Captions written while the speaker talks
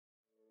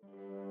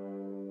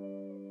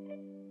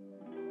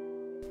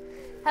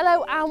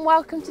Hello and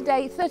welcome to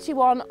day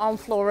 31 on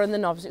Flora and the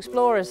Novice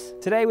Explorers.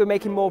 Today we're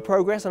making more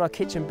progress on our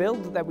kitchen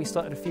build that we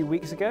started a few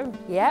weeks ago.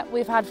 Yeah,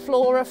 we've had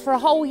Flora for a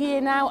whole year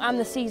now and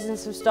the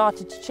seasons have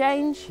started to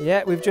change.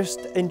 Yeah, we've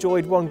just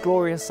enjoyed one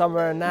glorious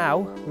summer and now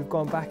we've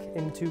gone back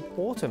into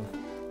autumn.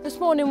 This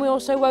morning we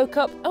also woke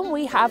up and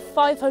we have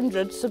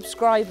 500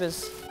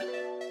 subscribers.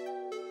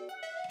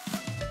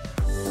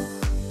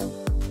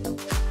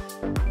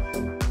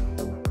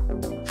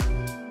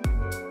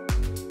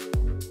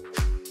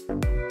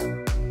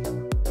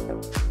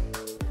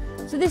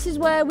 So this is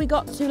where we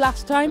got to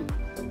last time,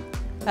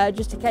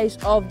 just a case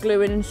of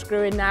gluing and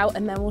screwing now,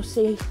 and then we'll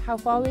see how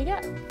far we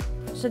get.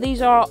 So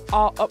these are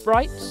our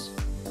uprights.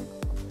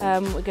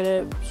 We're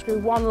going to screw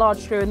one large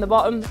screw in the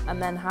bottom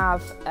and then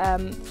have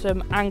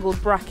some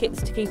angled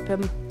brackets to keep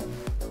them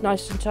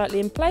nice and tightly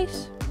in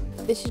place.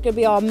 This is going to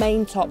be our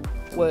main top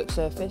work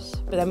surface,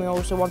 but then we're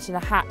also wanting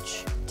a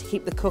hatch to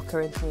keep the cooker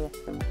in here.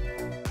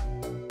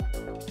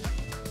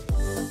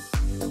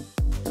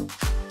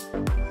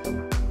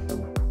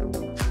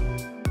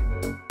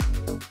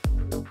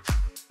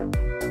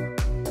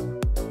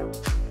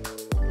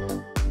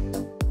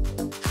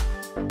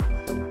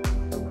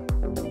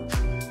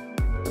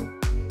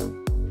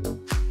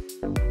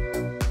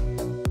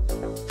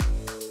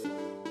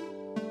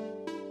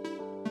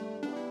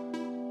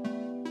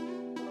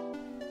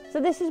 So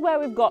this is where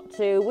we've got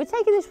to. We're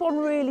taking this one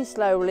really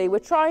slowly. We're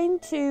trying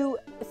to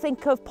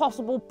think of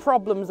possible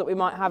problems that we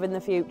might have in the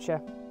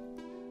future.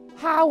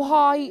 How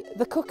high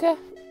the cooker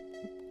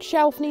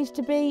shelf needs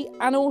to be,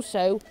 and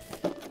also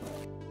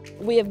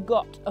we have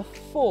got a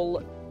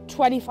full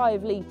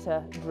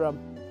 25-litre drum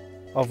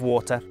of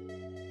water.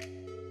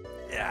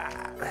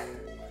 Yeah.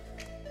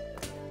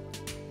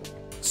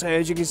 So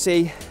as you can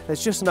see,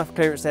 there's just enough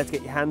clearance there to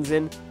get your hands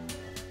in.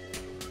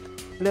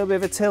 A little bit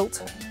of a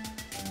tilt,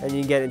 and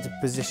you can get into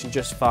position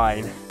just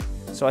fine.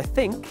 So I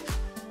think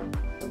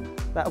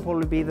that'll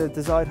probably be the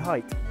desired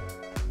height.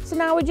 So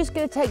now we're just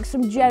going to take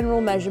some general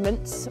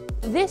measurements.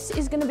 This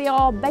is going to be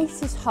our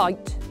basis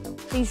height.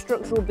 These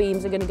structural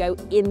beams are going to go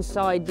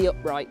inside the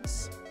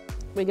uprights.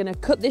 We're going to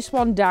cut this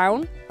one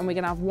down and we're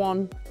going to have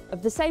one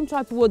of the same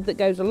type of wood that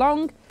goes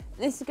along.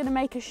 This is going to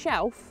make a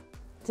shelf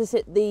to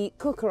sit the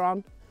cooker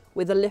on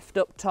with a lift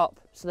up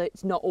top so that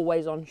it's not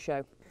always on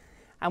show.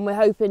 And we're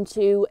hoping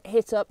to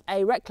hit up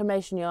a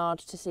reclamation yard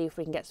to see if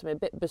we can get something a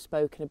bit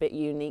bespoke and a bit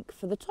unique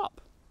for the top.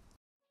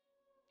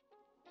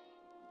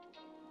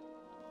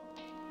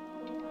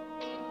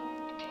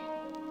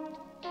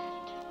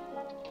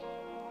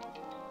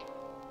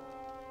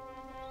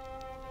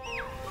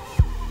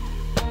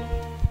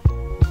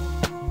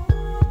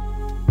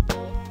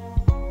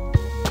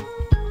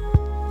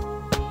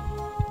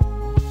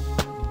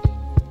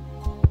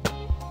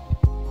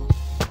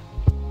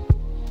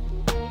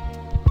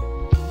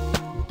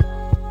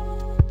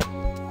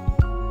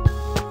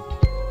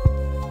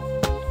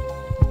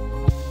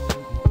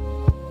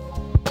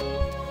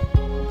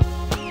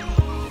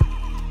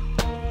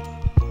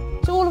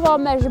 All of our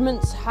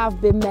measurements have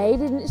been made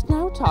and it's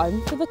now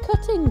time for the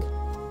cutting.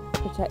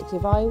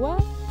 Protective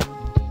eyewear.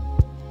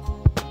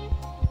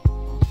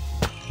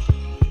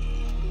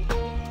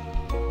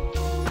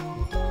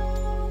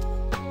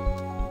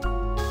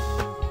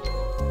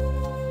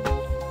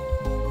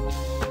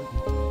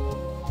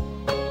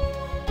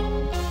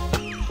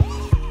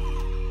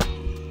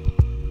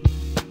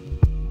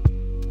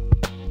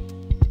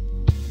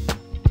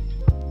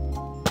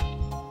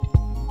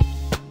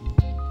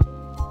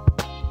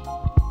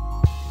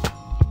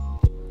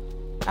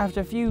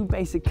 After a few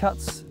basic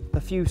cuts, a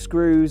few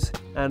screws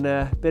and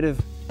a bit of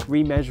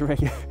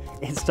remeasuring,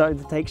 it's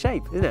starting to take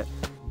shape, isn't it?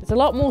 It's a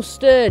lot more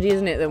sturdy,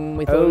 isn't it, than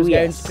we thought it was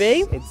going to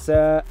be? It's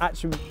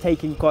actually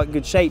taking quite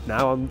good shape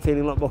now. I'm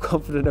feeling a lot more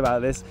confident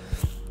about this.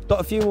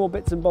 Got a few more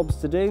bits and bobs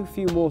to do, a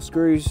few more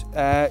screws,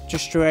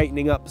 just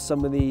straightening up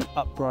some of the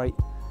upright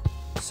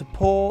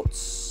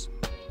supports.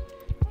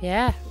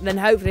 Yeah, then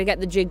hopefully get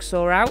the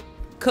jigsaw out,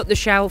 cut the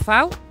shelf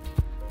out,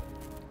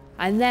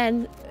 and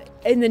then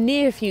in the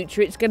near future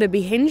it's going to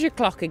be hinge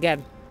o'clock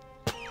again.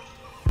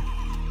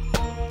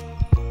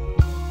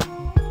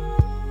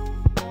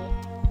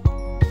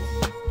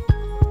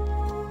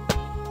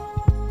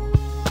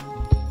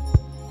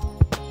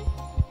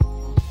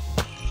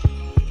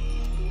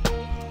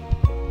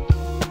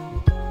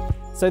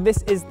 So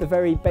this is the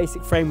very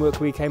basic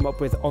framework we came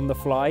up with on the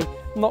fly.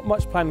 Not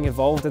much planning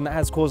involved, and that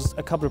has caused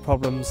a couple of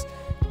problems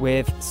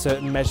with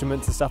certain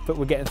measurements and stuff, but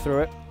we're getting through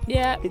it.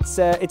 Yeah.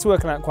 It's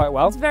working out quite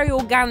well. It's a very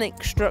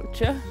organic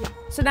structure.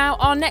 So now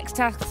our next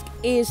task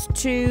is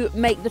to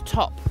make the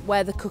top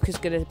where the cooker's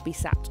going to be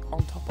sat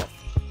on top of.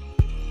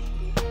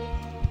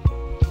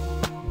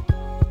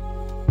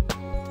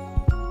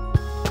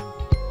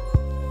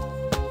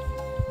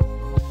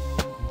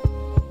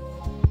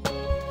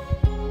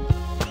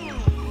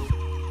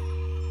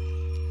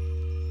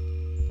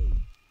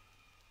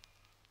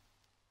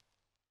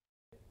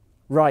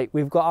 Right,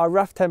 we've got our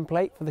rough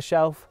template for the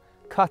shelf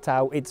cut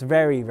out. It's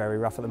very, very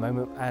rough at the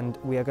moment, and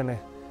we are going to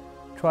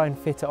try and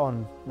fit it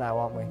on now,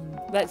 aren't we?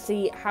 Let's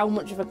see how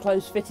much of a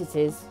close fit it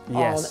is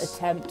on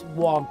attempt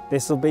 1.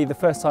 This will be the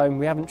first time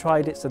we haven't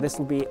tried it, so this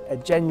will be a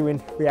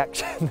genuine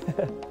reaction.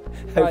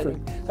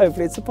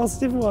 Hopefully it's a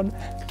positive one.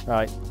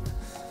 Right.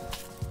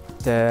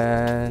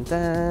 Dun,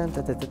 dun,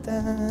 dun, dun, dun,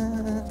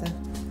 dun, dun.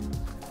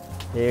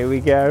 Here we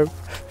go.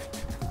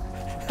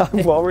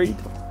 I'm worried.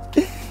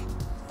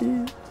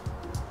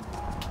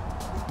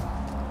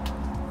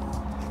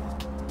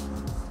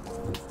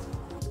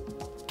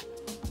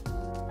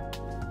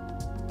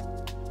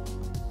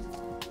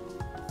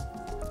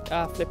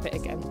 Flip it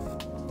again.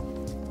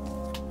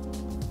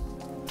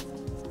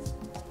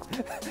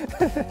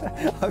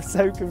 I'm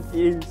so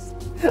confused.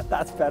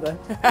 That's better.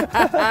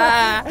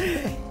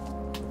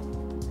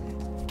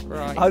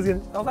 Right. I was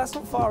gonna. Oh, that's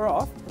not far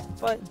off.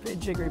 But a bit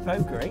jiggery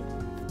pokery.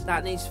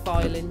 That needs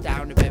filing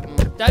down a bit more.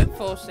 Don't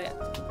force it.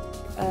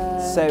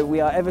 So we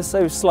are ever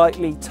so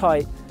slightly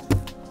tight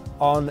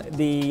on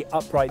the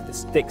upright that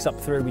sticks up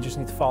through. We just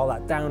need to file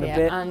that down a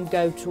bit. And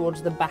go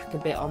towards the back a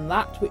bit on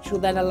that, which will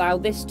then allow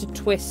this to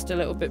twist a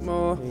little bit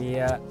more.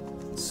 Yeah.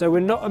 So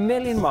we're not a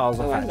million miles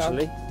off,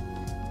 actually.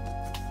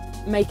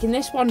 Making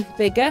this one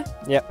bigger.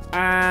 Yep.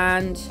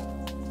 And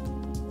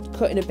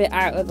cutting a bit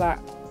out of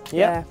that.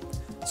 Yeah.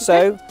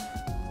 So,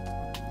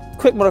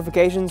 quick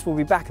modifications. We'll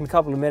be back in a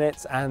couple of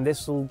minutes, and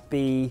this will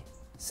be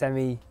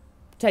semi.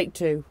 Take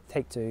 2.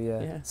 Take 2,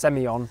 yeah.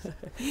 Semi on.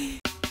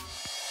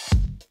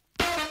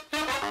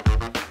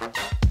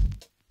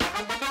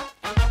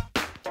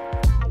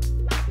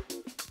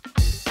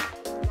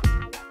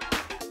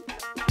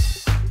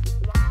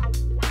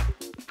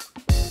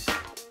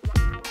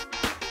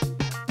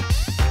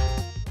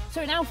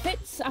 So it now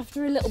fits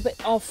after a little bit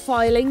of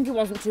filing. It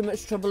wasn't too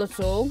much trouble at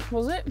all,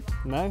 was it?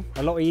 No,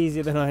 a lot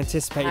easier than I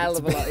anticipated. Hell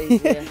of a lot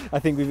easier. I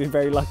think we've been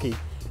very lucky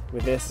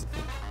with this.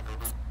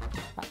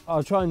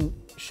 I'll try and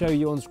show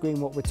you on screen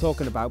what we're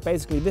talking about.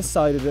 Basically, this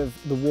side of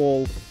the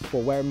wall,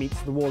 or where it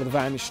meets the wall of the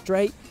van, is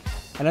straight.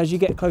 And as you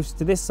get closer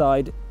to this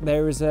side,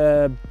 there is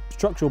a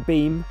structural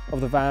beam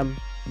of the van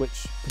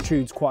which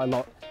protrudes quite a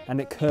lot, and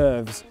it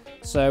curves.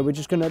 So we're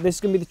just this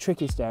is gonna be the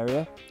trickiest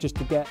area, just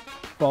to get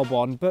Bob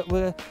on, but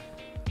we'll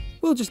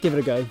just give it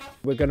a go.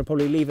 We're going to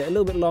probably leave it a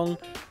little bit long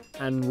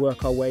and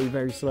work our way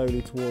very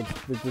slowly towards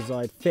the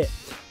desired fit.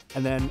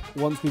 And then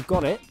once we've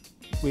got it,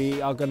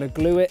 we are going to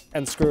glue it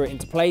and screw it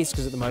into place,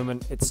 because at the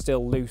moment it's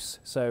still loose,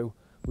 so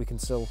we can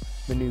still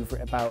maneuver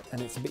it about, and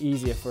it's a bit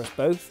easier for us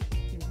both.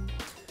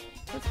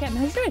 Let's get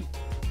measuring.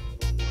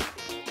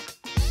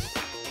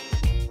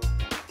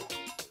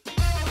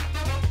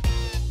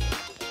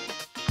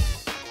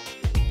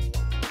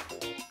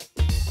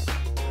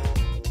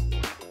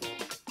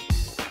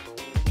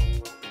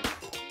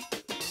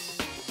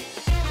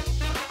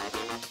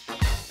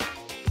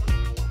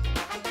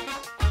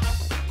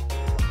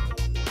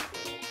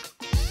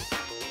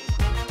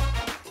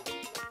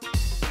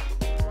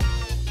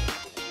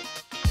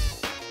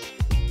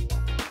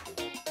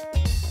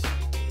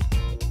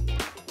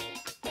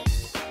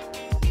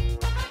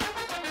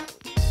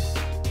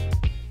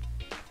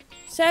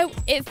 So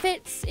it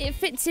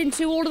fits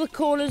into all of the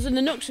corners and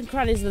the nooks and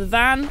crannies of the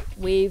van.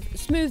 We've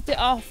smoothed it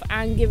off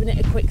and given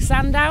it a quick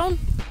sand down.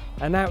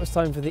 And now it's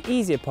time for the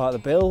easier part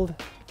of the build,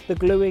 the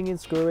gluing and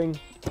screwing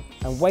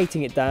and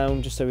weighting it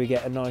down, just so we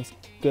get a nice,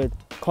 good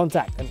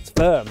contact and it's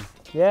firm.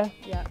 Yeah?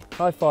 Yeah.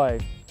 High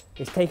five.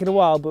 It's taken a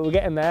while, but we're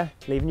getting there,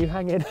 leaving you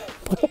hanging.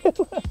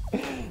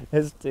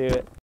 Let's do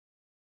it.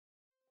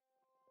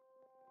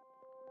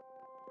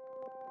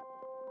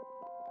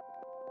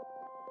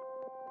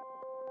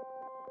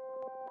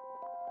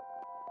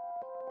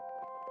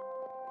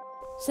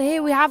 So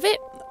here we have it,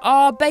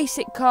 our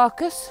basic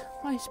carcass,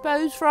 I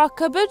suppose, for our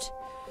cupboard.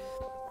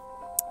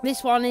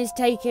 This one is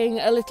taking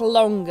a little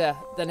longer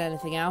than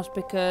anything else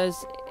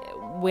because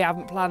we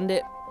haven't planned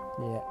it.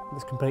 Yeah,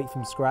 it's complete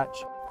from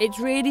scratch. It's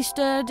really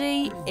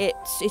sturdy.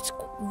 It's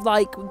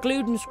like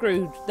glued and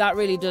screwed. That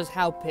really does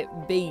help it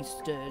be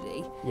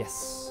sturdy.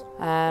 Yes.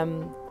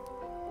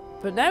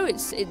 But no,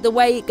 the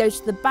way it goes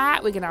to the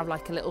back. We're gonna have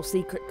like a little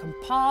secret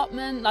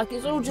compartment. Like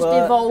it's all just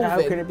evolving.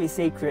 How can it be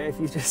secret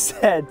if you just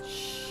said?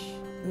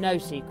 No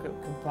secret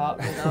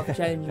compartment. I've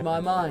changed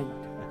my mind.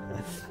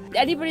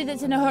 Anybody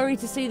that's in a hurry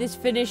to see this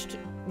finished,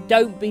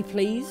 don't be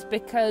pleased,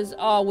 because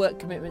our work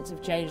commitments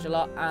have changed a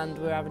lot and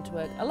we're having to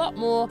work a lot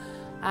more,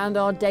 and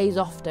our days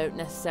off don't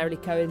necessarily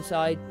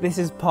coincide. This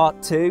is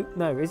part 2.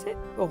 No, is it?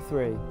 Or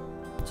 3?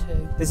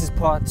 2. This is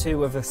part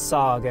 2 of a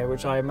saga,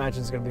 which I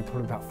imagine is going to be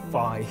probably about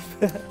 5.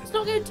 It's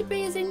not going to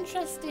be as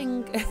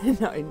interesting.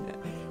 No,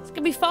 it's going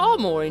to be far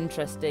more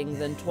interesting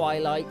than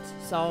Twilight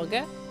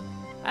Saga.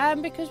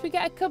 Because we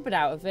get a cupboard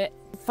out of it.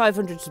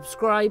 500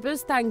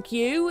 subscribers, thank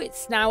you.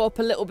 It's now up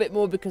a little bit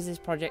more because this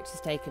project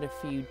has taken a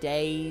few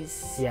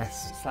days.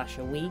 Yes. /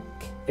 a week.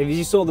 If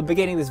you saw the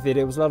beginning of this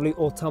video, it was lovely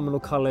autumnal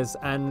colours,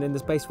 and in the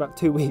space of about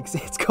 2 weeks,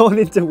 it's gone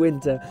into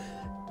winter,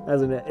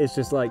 hasn't it? It's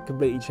just like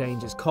completely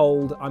changed. It's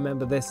cold. I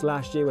remember this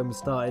last year when we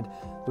started,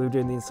 we were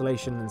doing the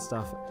installation and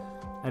stuff,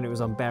 and it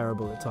was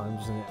unbearable at times,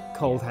 wasn't it?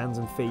 Cold hands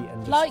and feet. And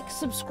just... Like,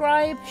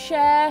 subscribe,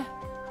 share.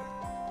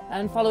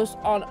 And follow us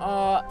on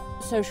our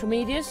social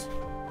medias.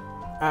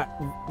 At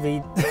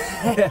the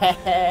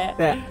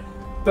yeah,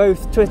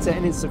 both Twitter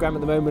and Instagram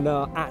at the moment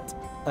are at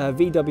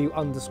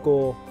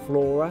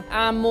VW_Flora.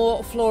 And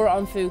more Flora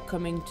on food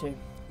coming too.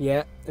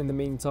 Yeah, in the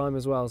meantime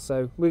as well.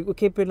 So we're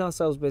keeping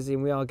ourselves busy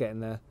and we are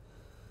getting there.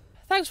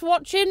 Thanks for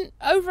watching.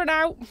 Over and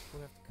out.